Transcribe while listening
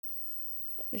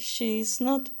she's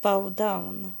not bowed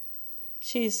down.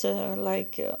 She's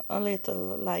like a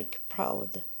little like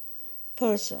proud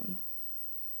person,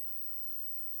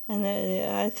 and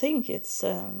I think it's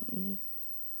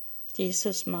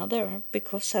Jesus' mother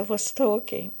because I was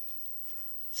talking.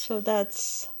 So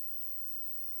that's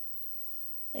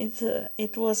it.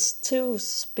 It was two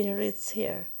spirits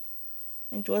here.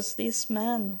 It was this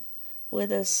man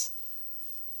with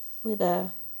with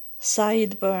a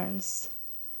sideburns,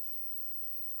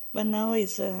 but now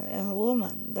it's a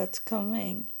woman that's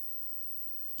coming,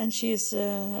 and she's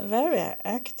very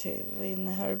active in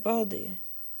her body,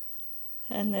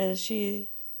 and she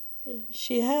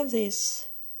have this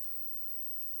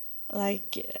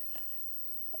like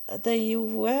they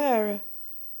wear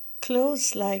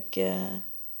clothes like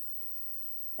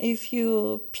if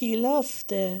you peel off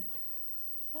the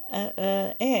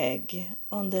egg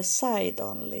on the side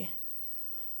only,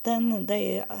 then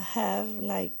they have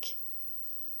like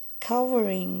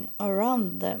covering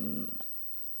around them,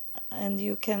 and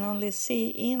you can only see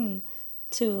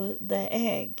into the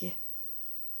egg,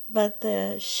 but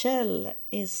the shell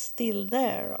is still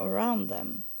there around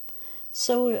them.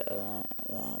 So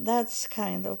that's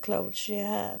kind of clothes she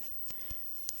have.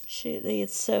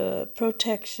 It's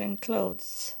protection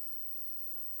clothes.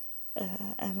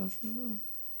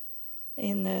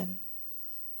 In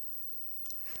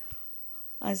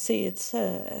I see it's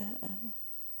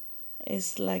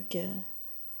like a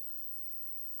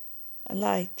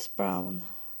light brown,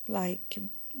 like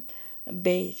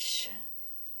beige,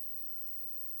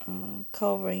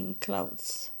 covering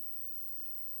clothes,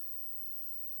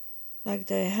 like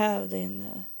they have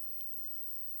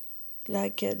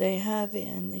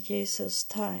in Jesus'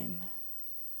 time.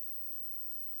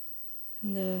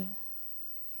 And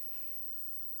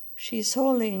she's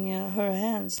holding her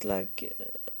hands like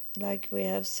we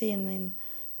have seen in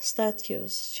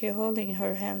statues. She's holding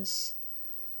her hands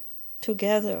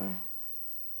together.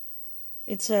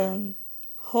 It's a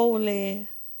holy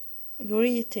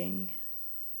greeting,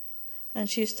 and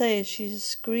she says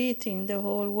she's greeting the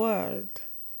whole world.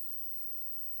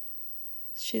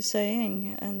 She's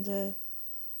saying, and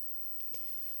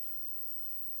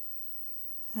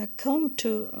I come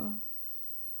to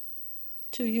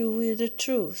you with the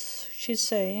truth. She's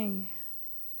saying,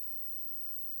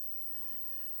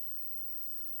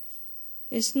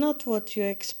 it's not what you're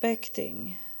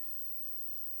expecting.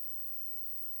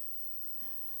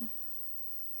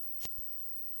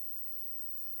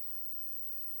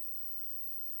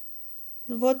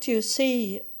 What you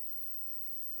see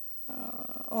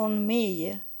on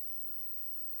me,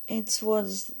 it's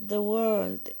what the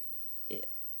world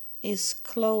is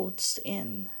clothed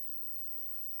in.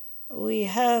 We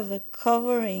have a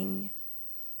covering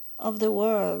of the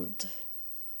world,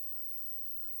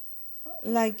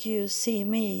 like you see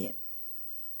me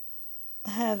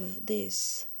have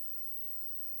this.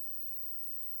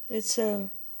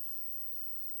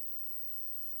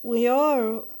 We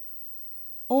are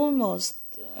almost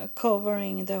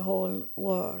covering the whole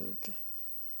world.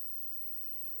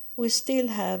 We still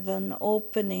have an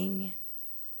opening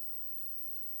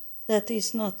that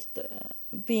is not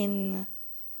been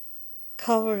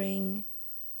covering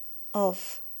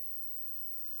off,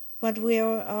 but we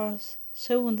are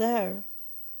soon there.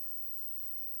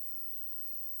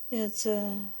 It's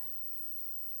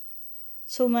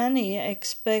so many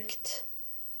expect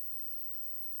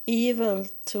evil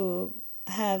to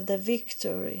have the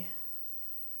victory,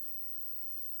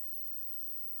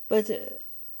 but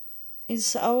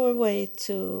it's our way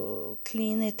to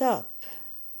clean it up,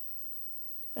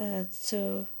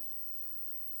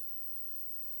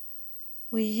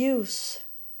 we use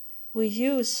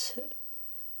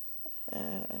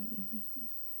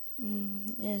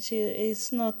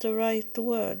it's not the right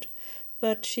word,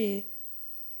 but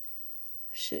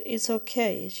it's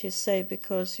okay, she say,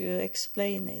 because you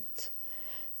explain it.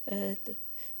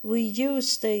 We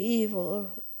use the evil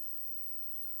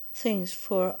things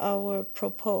for our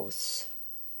purpose.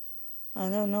 I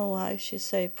don't know why she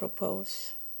say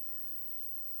propose.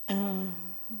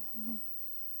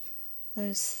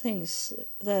 There's things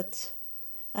that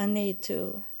I need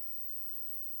to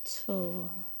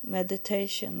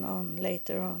meditation on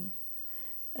later on.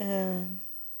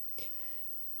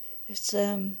 It's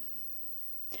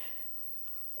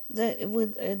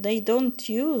they don't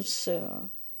use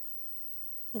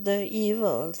the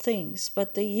evil things,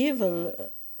 but the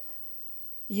evil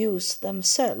use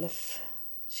themselves.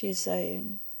 She's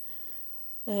saying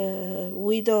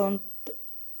we don't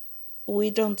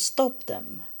stop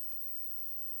them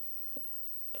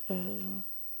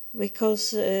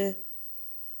because the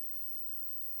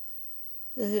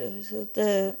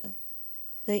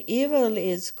the evil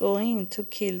is going to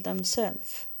kill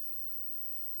themselves.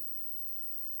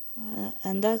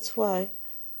 And that's why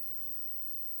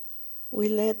we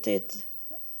let it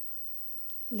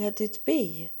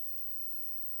be.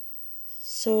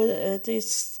 So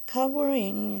this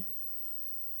covering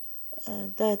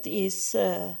that is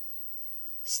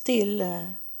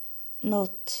still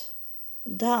not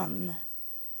done,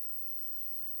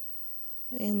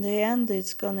 in the end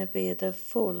it's going to be the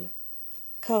full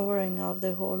covering of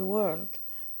the whole world.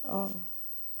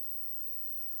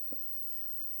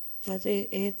 But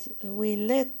we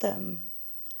let them.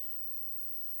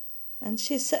 And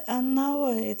she said, and now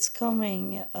it's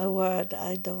coming a word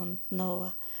I don't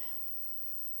know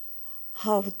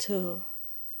how to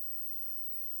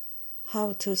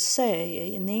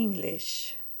say in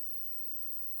English.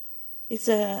 It's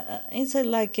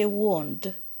like a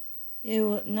wound.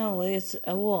 It's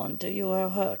a wound. You are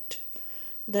hurt.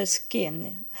 The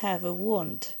skin have a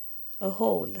wound, a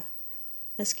hole.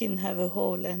 The skin have a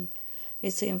hole, and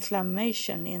it's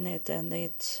inflammation in it, and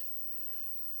it's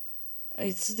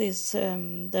this.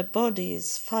 The body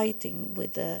is fighting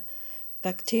with the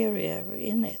bacteria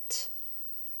in it,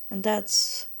 and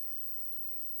that's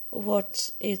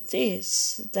what it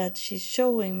is that she's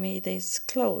showing me. These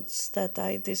clothes that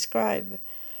I describe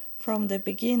from the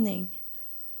beginning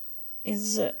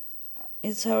is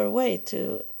her way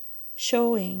to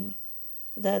showing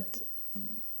that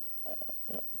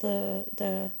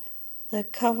the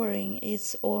covering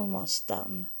is almost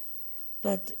done,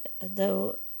 but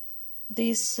though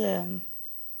this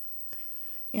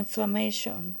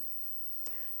inflammation,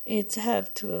 it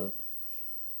have to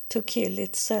kill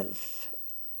itself.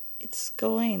 It's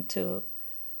going to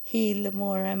heal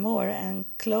more and more and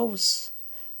close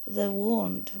the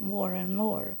wound more and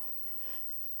more.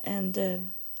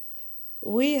 And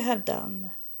we have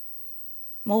done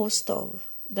most of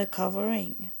the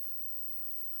covering.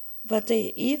 But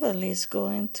the evil is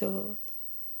going to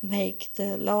make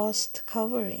the last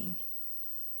covering.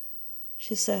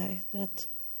 She said that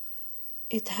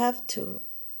it have to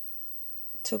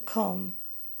come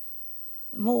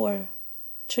more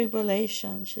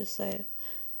tribulation, she said.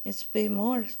 It's be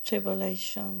more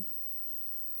tribulation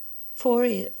for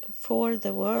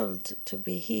the world to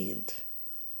be healed.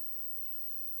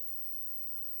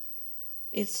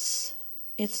 It's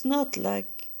not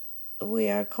like we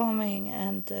are coming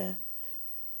and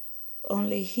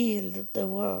only heal the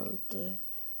world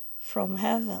from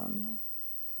heaven.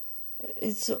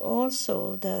 It's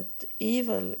also that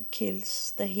evil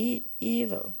kills the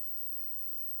evil.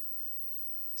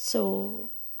 So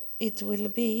it will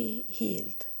be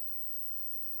healed.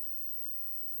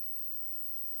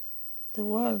 The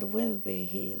world will be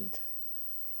healed.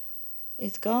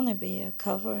 It's gonna be a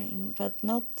covering, but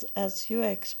not as you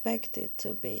expect it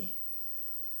to be.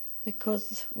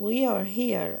 Because we are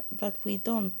here, but we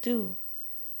don't do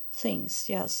things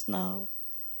just now.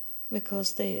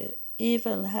 Because the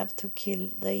evil have to kill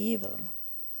the evil.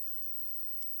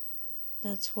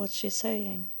 That's what she's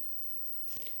saying.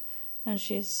 And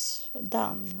she's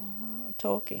done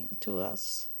talking to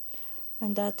us.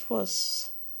 And that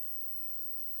was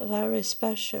very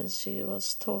special she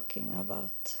was talking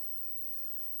about.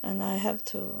 And I have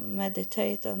to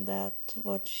meditate on that,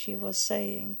 what she was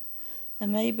saying.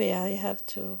 And maybe I have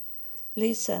to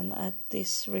listen at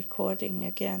this recording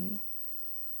again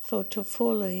to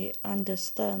fully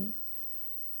understand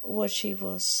what she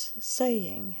was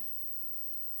saying.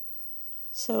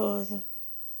 So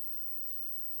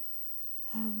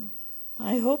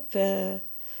I hope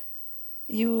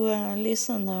you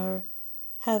listener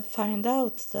have found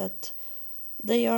out that they are